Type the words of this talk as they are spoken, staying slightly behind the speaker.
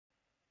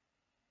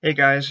Hey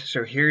guys,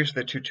 so here's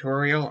the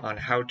tutorial on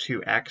how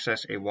to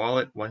access a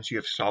wallet once you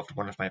have solved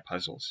one of my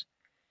puzzles.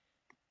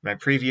 In my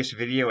previous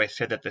video I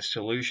said that the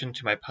solution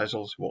to my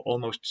puzzles will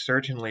almost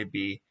certainly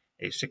be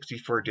a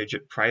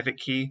 64-digit private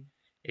key,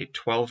 a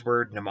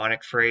 12-word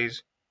mnemonic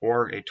phrase,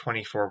 or a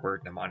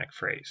 24-word mnemonic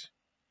phrase.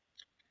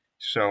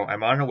 So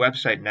I'm on a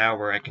website now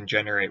where I can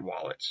generate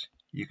wallets.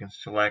 You can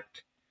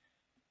select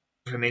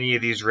from any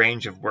of these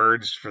range of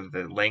words for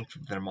the length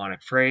of the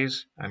mnemonic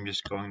phrase. I'm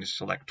just going to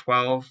select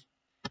 12,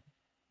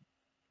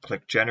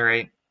 click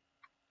generate,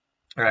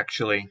 or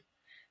actually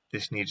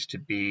this needs to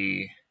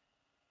be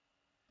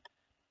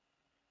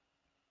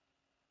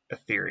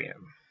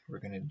ethereum. We're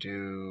going to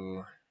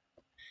do,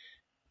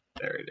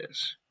 there it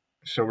is.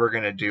 So we're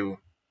going to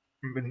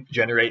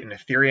generate an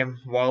ethereum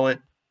wallet.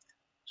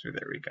 So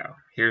there we go.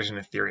 Here's an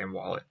ethereum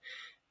wallet.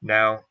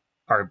 Now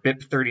our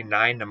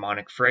BIP39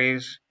 mnemonic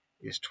phrase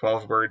is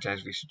 12 words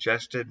as we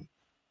suggested.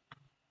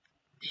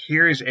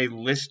 Here's a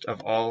list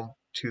of all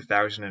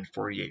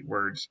 2048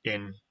 words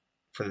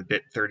for the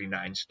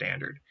BIP39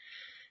 standard.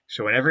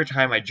 So whenever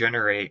time I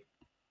generate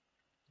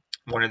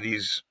one of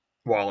these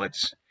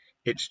wallets,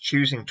 it's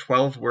choosing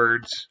 12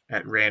 words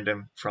at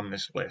random from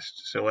this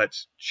list. So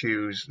let's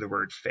choose the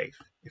word faith.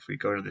 If we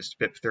go to this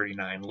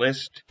BIP39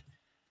 list,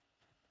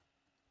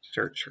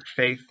 search for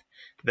faith,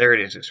 there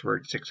it is. It's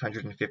word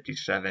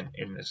 657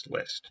 in this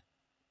list.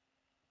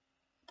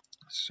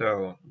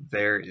 So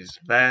there is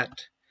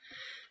that.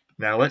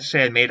 Now let's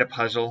say I made a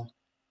puzzle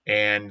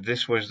and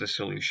this was the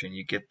solution.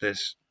 You get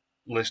this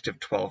list of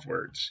 12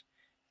 words.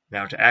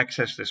 Now to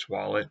access this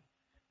wallet,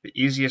 the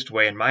easiest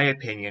way, in my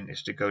opinion,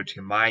 is to go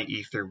to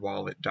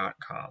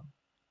myetherwallet.com.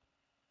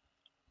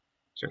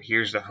 So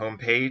here's the home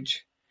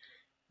page.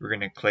 We're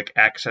going to click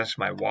Access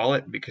My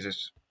Wallet because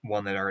it's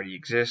one that already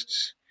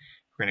exists.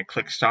 We're going to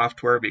click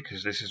Software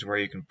because this is where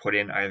you can put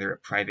in either a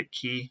private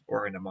key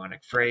or a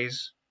mnemonic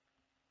phrase.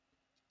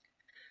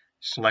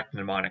 Select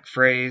mnemonic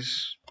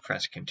phrase,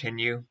 press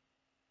Continue.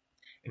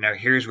 And now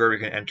here's where we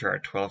can enter our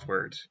 12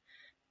 words.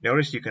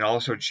 Notice you can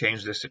also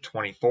change this to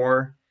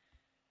 24.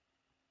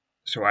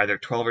 So either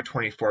 12 or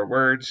 24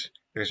 words.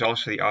 There's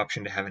also the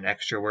option to have an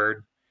extra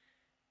word.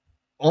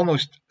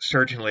 Almost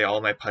certainly all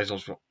my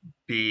puzzles will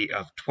be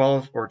of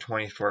 12 or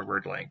 24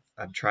 word length.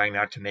 I'm trying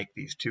not to make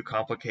these too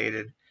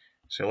complicated.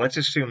 So let's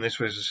assume this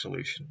was the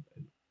solution.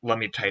 Let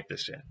me type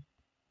this in.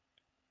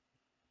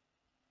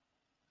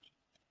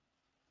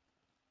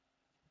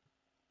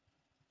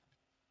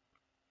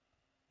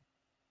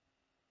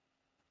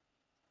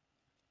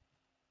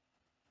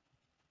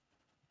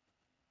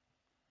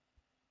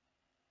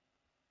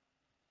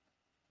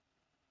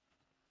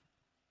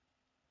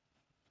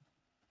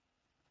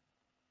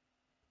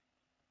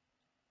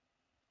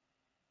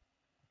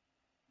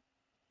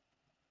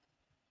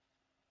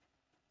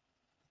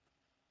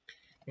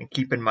 And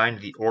keep in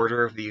mind the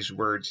order of these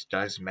words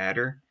does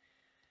matter.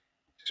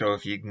 So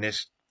if you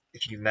mess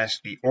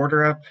the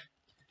order up,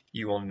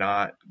 you will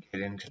not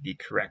get into the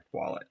correct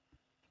wallet.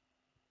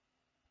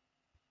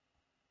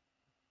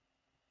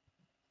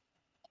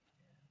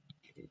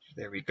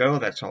 There we go.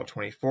 That's all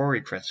 24.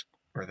 We press,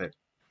 or the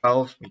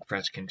 12. We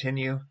press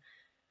continue.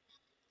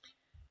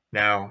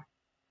 Now,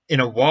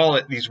 in a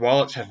wallet, these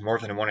wallets have more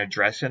than one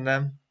address in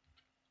them.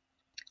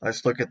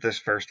 Let's look at this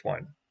first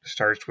one. It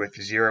starts with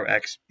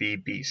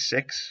 0xBB6.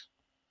 Let's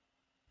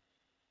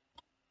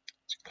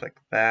click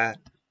that.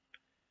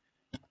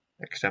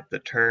 Accept the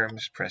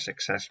terms. Press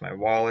Access My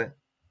Wallet.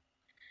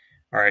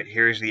 All right,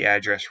 here's the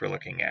address we're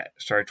looking at.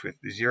 It starts with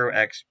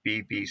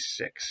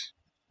 0xBB6.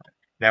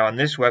 Now on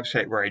this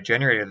website where I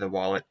generated the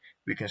wallet,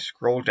 we can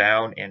scroll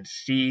down and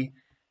see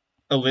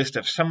a list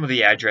of some of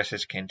the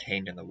addresses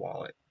contained in the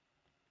wallet.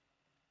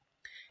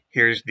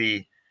 Here's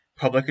the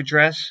public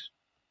address.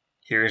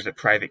 Here's the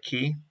private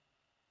key.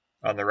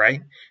 On the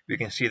right, we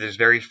can see this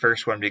very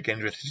first one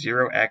begins with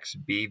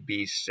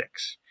 0xBB6.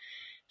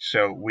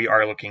 So we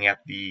are looking at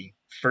the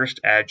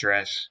first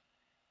address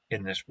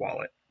in this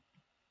wallet.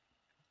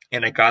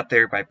 And I got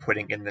there by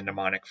putting in the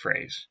mnemonic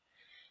phrase.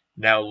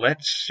 Now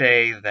let's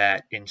say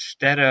that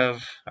instead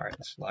of, all right,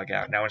 let's log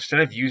out. Now instead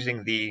of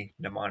using the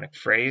mnemonic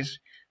phrase,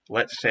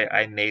 let's say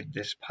I made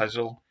this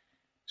puzzle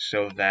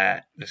so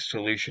that the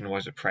solution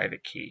was a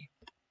private key.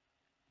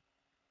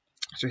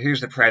 So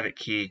here's the private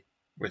key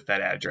with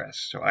that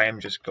address. So I am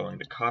just going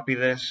to copy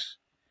this.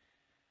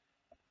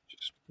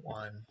 Just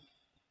one.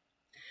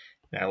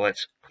 Now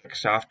let's click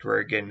software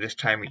again. This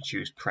time we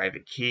choose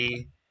private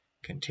key,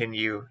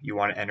 continue. You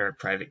want to enter a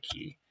private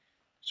key.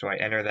 So I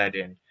enter that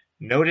in.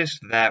 Notice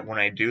that when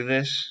I do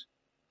this,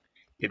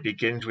 it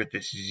begins with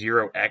this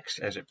 0x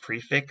as a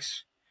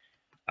prefix.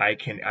 I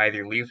can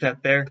either leave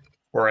that there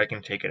or I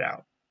can take it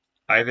out.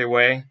 Either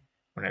way,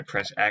 when I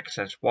press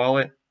Access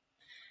Wallet,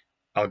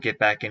 I'll get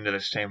back into the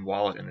same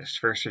wallet and this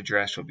first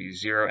address will be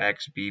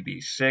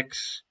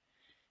 0xBB6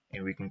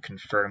 and we can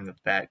confirm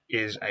that that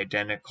is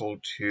identical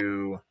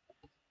to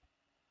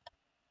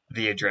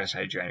the address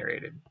I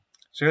generated.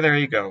 So there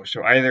you go.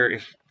 So either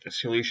if the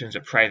solution is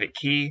a private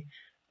key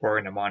or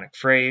a mnemonic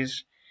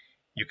phrase,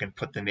 you can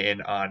put them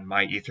in on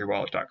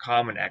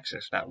myetherwallet.com and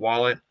access that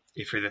wallet.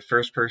 If you're the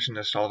first person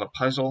to solve a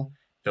puzzle,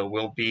 there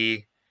will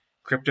be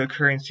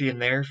cryptocurrency in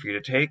there for you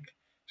to take.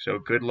 So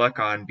good luck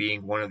on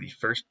being one of the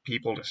first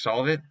people to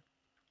solve it.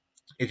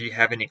 If you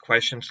have any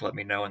questions, let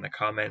me know in the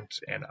comments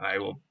and I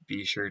will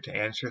be sure to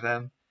answer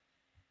them.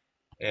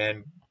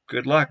 And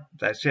good luck.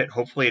 That's it.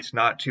 Hopefully it's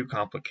not too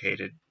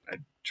complicated.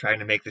 I'm trying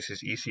to make this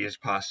as easy as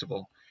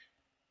possible.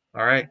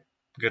 All right.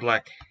 Good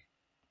luck.